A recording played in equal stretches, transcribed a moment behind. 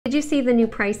Did you see the new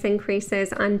price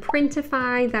increases on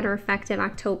Printify that are effective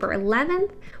October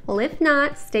 11th? Well, if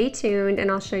not, stay tuned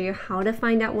and I'll show you how to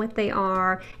find out what they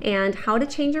are and how to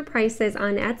change your prices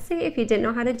on Etsy if you didn't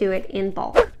know how to do it in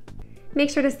bulk. Make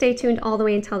sure to stay tuned all the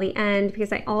way until the end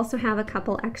because I also have a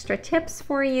couple extra tips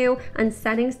for you on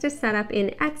settings to set up in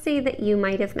Etsy that you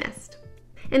might have missed.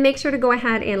 And make sure to go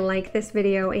ahead and like this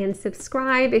video and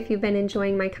subscribe if you've been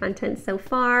enjoying my content so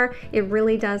far. It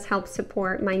really does help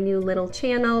support my new little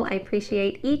channel. I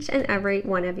appreciate each and every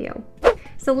one of you.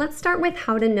 So let's start with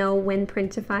how to know when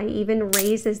Printify even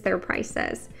raises their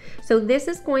prices. So this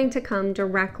is going to come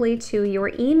directly to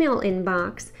your email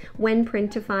inbox when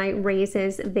Printify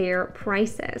raises their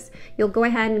prices. You'll go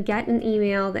ahead and get an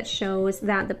email that shows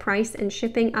that the price and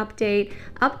shipping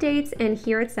updates, and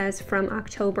here it says from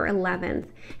October 11th.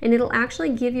 And it'll actually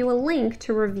give you a link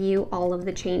to review all of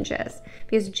the changes.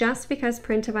 Because just because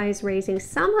Printify is raising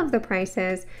some of the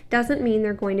prices doesn't mean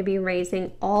they're going to be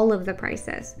raising all of the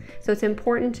prices. So it's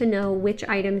important to know which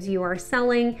items you are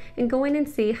selling and go in and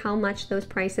see how much those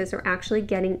prices are actually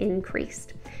getting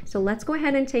increased. So let's go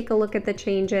ahead and take a look at the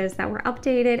changes that were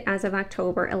updated as of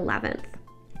October 11th.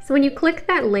 So when you click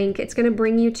that link, it's going to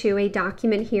bring you to a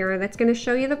document here that's going to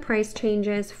show you the price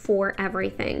changes for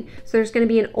everything. So there's going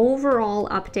to be an overall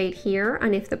update here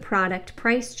on if the product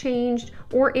price changed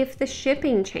or if the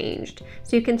shipping changed.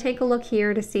 So you can take a look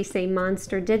here to see, say,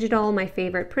 Monster Digital, my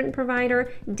favorite print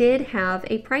provider, did have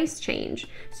a price change.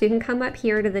 So you can come up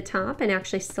here to the top and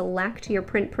actually select your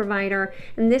print provider.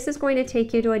 And this is going to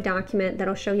take you to a document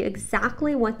that'll show you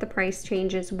exactly what the price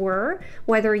changes were,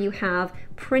 whether you have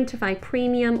Printify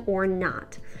Premium or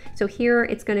not. So here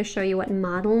it's going to show you what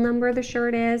model number the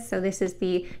shirt is. So this is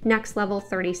the next level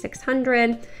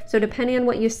 3600. So depending on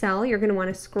what you sell, you're going to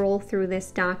want to scroll through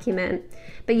this document.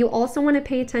 But you also want to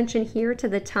pay attention here to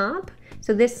the top.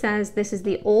 So this says this is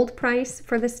the old price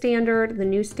for the standard, the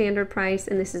new standard price,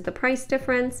 and this is the price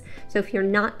difference. So if you're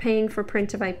not paying for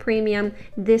Printify Premium,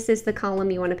 this is the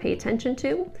column you want to pay attention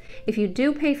to. If you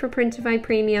do pay for Printify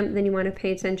Premium, then you want to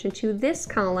pay attention to this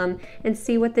column and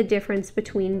see what the difference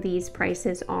between these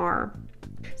prices are.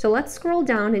 So let's scroll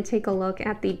down and take a look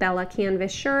at the Bella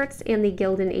Canvas shirts and the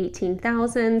Gildan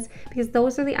 18,000s because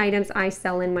those are the items I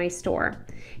sell in my store.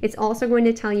 It's also going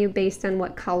to tell you based on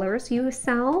what colors you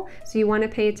sell, so you want to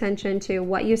pay attention to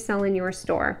what you sell in your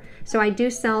store. So I do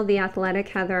sell the Athletic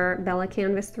Heather Bella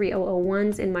Canvas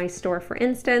 3001s in my store, for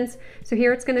instance. So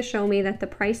here it's going to show me that the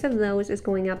price of those is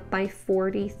going up by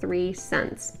 43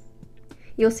 cents.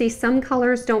 You'll see some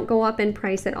colors don't go up in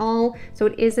price at all, so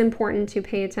it is important to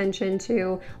pay attention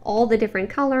to all the different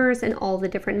colors and all the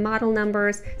different model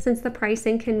numbers since the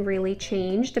pricing can really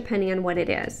change depending on what it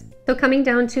is. So coming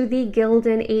down to the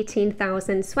Gildan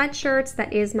 18,000 sweatshirts,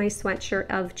 that is my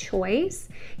sweatshirt of choice.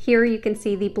 Here you can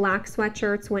see the black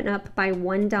sweatshirts went up by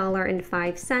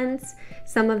 $1.05.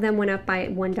 Some of them went up by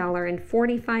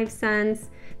 $1.45.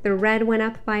 The red went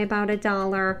up by about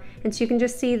 $1, and so you can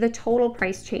just see the total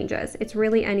price changes. It's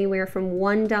really anywhere from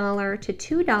 $1 to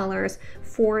 $2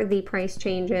 for the price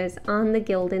changes on the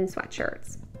Gildan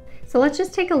sweatshirts. So let's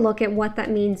just take a look at what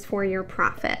that means for your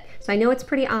profit. So I know it's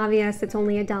pretty obvious, it's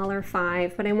only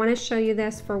 $1.05, but I want to show you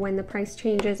this for when the price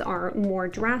changes are more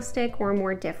drastic or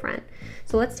more different.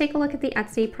 So let's take a look at the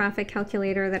Etsy profit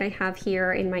calculator that I have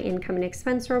here in my income and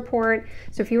expense report.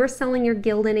 So if you were selling your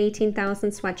Gildan 18,000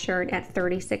 sweatshirt at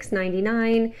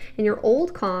 $36.99 and your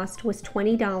old cost was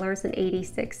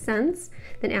 $20.86,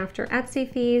 then after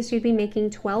Etsy fees, you'd be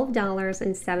making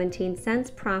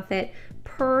 $12.17 profit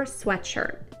per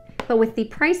sweatshirt. But with the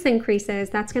price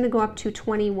increases, that's going to go up to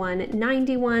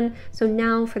 $21.91. So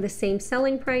now for the same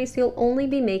selling price, you'll only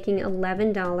be making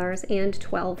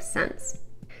 $11.12.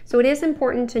 So it is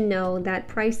important to know that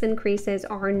price increases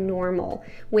are normal.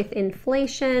 With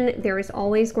inflation, there is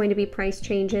always going to be price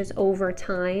changes over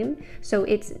time. So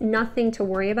it's nothing to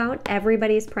worry about.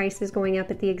 Everybody's price is going up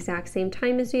at the exact same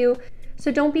time as you. So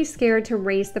don't be scared to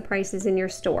raise the prices in your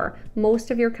store.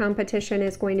 Most of your competition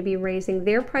is going to be raising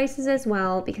their prices as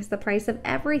well because the price of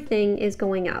everything is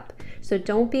going up. So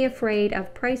don't be afraid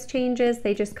of price changes.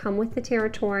 They just come with the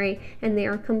territory and they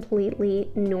are completely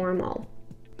normal.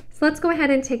 So let's go ahead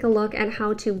and take a look at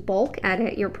how to bulk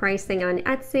edit your pricing on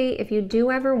Etsy if you do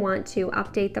ever want to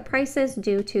update the prices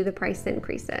due to the price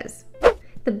increases.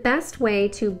 The best way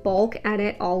to bulk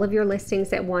edit all of your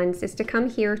listings at once is to come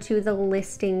here to the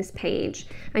listings page.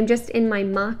 I'm just in my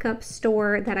mock-up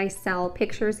store that I sell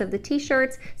pictures of the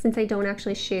t-shirts, since I don't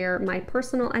actually share my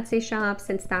personal Etsy shop,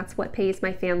 since that's what pays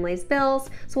my family's bills.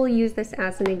 So we'll use this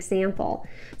as an example.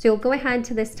 So you'll go ahead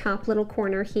to this top little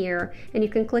corner here, and you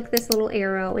can click this little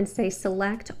arrow and say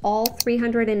select all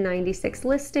 396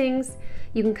 listings.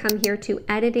 You can come here to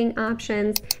editing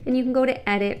options, and you can go to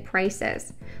edit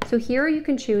prices. So here you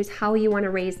can choose how you want to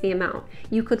raise the amount.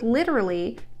 You could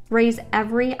literally raise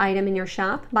every item in your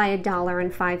shop by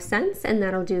 $1.05, and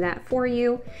that'll do that for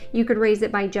you. You could raise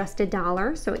it by just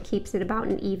 $1, so it keeps it about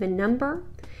an even number.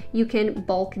 You can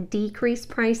bulk decrease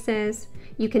prices.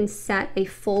 You can set a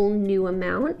full new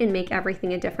amount and make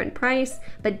everything a different price,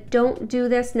 but don't do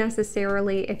this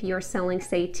necessarily if you're selling,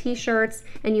 say, t-shirts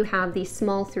and you have the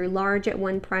small through large at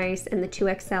one price and the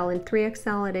 2XL and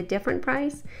 3XL at a different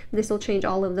price. This will change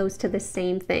all of those to the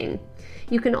same thing.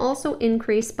 You can also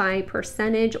increase by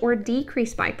percentage or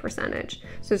decrease by percentage.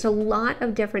 So there's a lot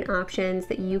of different options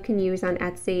that you can use on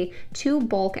Etsy to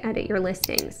bulk edit your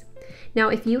listings. Now,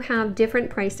 if you have different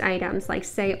priced items, like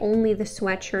say only the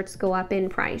sweatshirts go up in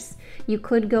price, you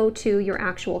could go to your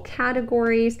actual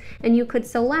categories and you could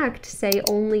select, say,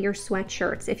 only your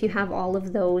sweatshirts if you have all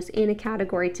of those in a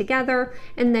category together,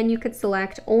 and then you could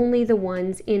select only the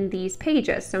ones in these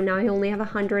pages. So now I only have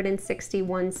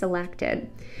 161 selected.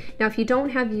 Now, if you don't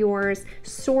have yours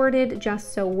sorted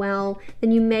just so well,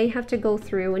 then you may have to go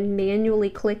through and manually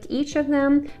click each of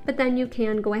them, but then you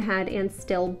can go ahead and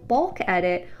still bulk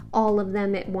edit all of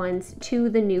them at once to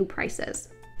the new prices.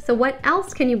 So what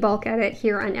else can you bulk edit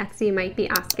here on Etsy, you might be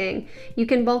asking? You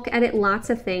can bulk edit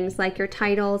lots of things like your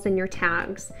titles and your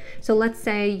tags. So let's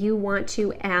say you want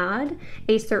to add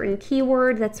a certain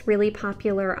keyword that's really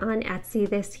popular on Etsy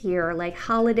this year, like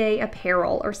holiday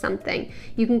apparel or something.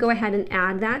 You can go ahead and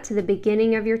add that to the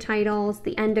beginning of your titles,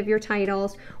 the end of your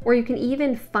titles, or you can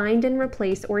even find and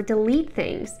replace or delete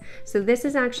things. So this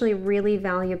is actually really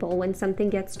valuable when something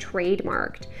gets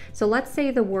trademarked. So let's say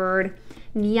the word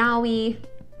𝗗𝗚𝗏𝗗𝗘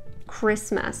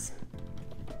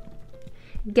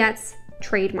gets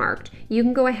trademarked. You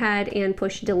can go ahead and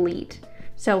push delete.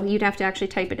 So you'd have to actually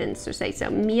type it in. So say so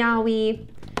𝗗𝗚𝗏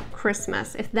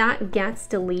Christmas. If that gets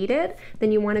deleted,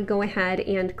 then you want to go ahead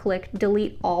and click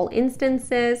delete all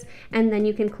instances, and then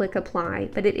you can click apply.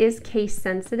 But it is case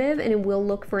sensitive and it will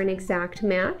look for an exact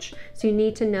match. So you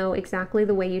need to know exactly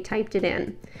the way you typed it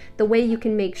in. The way you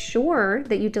can make sure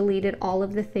that you deleted all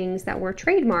of the things that were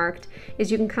trademarked is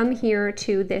you can come here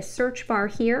to this search bar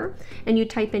here and you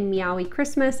type in 𝗗𝗚𝗏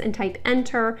Christmas and type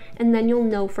enter, and then you'll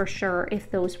know for sure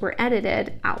if those were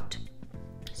edited out.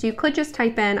 So you could just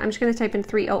type in, I'm just going to type in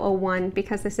 3001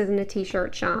 because this isn't a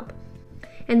t-shirt shop.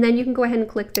 And then you can go ahead and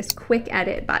click this quick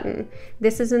edit button.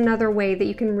 This is another way that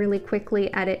you can really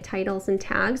quickly edit titles and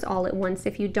tags all at once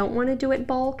if you don't want to do it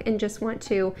bulk and just want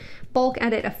to bulk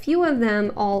edit a few of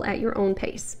them all at your own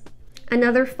pace.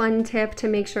 Another fun tip to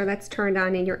make sure that's turned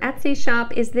on in your Etsy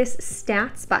shop is this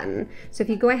stats button. So if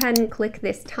you go ahead and click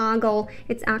this toggle,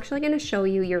 it's actually going to show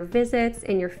you your visits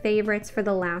and your favorites for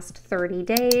the last 30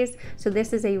 days. So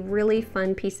this is a really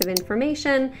fun piece of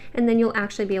information, and then you'll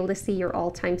actually be able to see your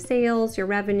all-time sales, your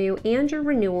revenue, and your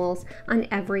renewals on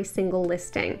every single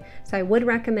listing. So I would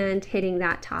recommend hitting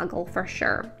that toggle for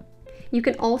sure. You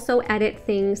can also edit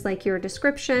things like your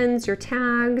descriptions, your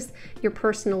tags, your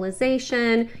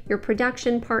personalization, your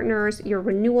production partners, your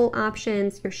renewal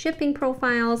options, your shipping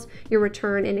profiles, your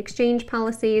return and exchange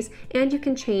policies, and you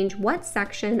can change what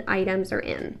section items are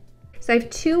in. So I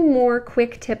have two more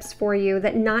quick tips for you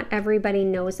that not everybody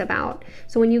knows about.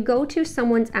 So when you go to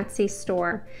someone's Etsy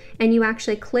store and you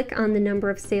actually click on the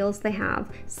number of sales they have,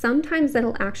 sometimes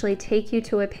it'll actually take you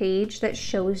to a page that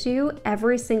shows you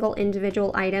every single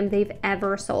individual item they've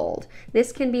ever sold.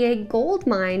 This can be a gold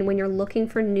mine when you're looking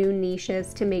for new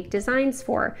niches to make designs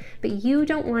for, but you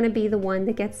don't want to be the one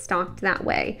that gets stalked that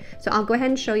way. So I'll go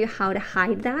ahead and show you how to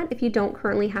hide that if you don't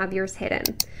currently have yours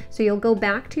hidden. So you'll go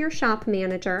back to your shop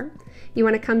manager. You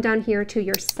want to come down here to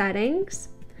your settings.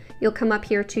 You'll come up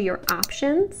here to your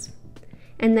options.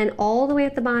 And then all the way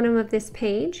at the bottom of this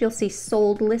page, you'll see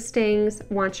sold listings,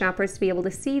 want shoppers to be able to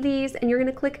see these, and you're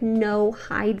going to click no,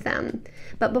 hide them.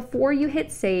 But before you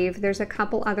hit save, there's a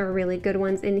couple other really good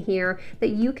ones in here that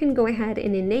you can go ahead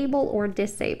and enable or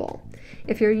disable.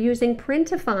 If you're using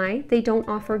Printify, they don't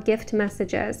offer gift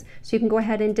messages, so you can go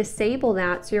ahead and disable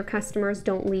that so your customers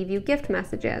don't leave you gift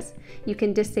messages. You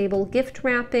can disable gift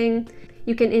wrapping.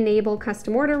 You can enable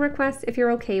custom order requests if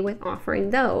you're okay with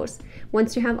offering those.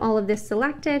 Once you have all of this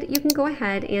selected, you can go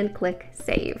ahead and click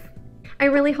save. I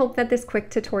really hope that this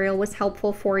quick tutorial was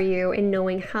helpful for you in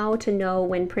knowing how to know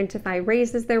when Printify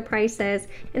raises their prices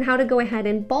and how to go ahead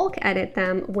and bulk edit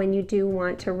them when you do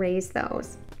want to raise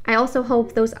those. I also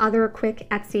hope those other quick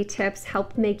Etsy tips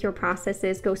help make your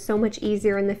processes go so much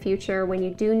easier in the future when you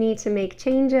do need to make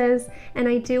changes. And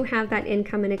I do have that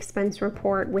income and expense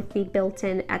report with the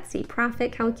built-in Etsy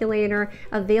profit calculator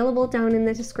available down in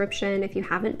the description if you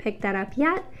haven't picked that up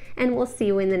yet. And we'll see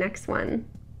you in the next one.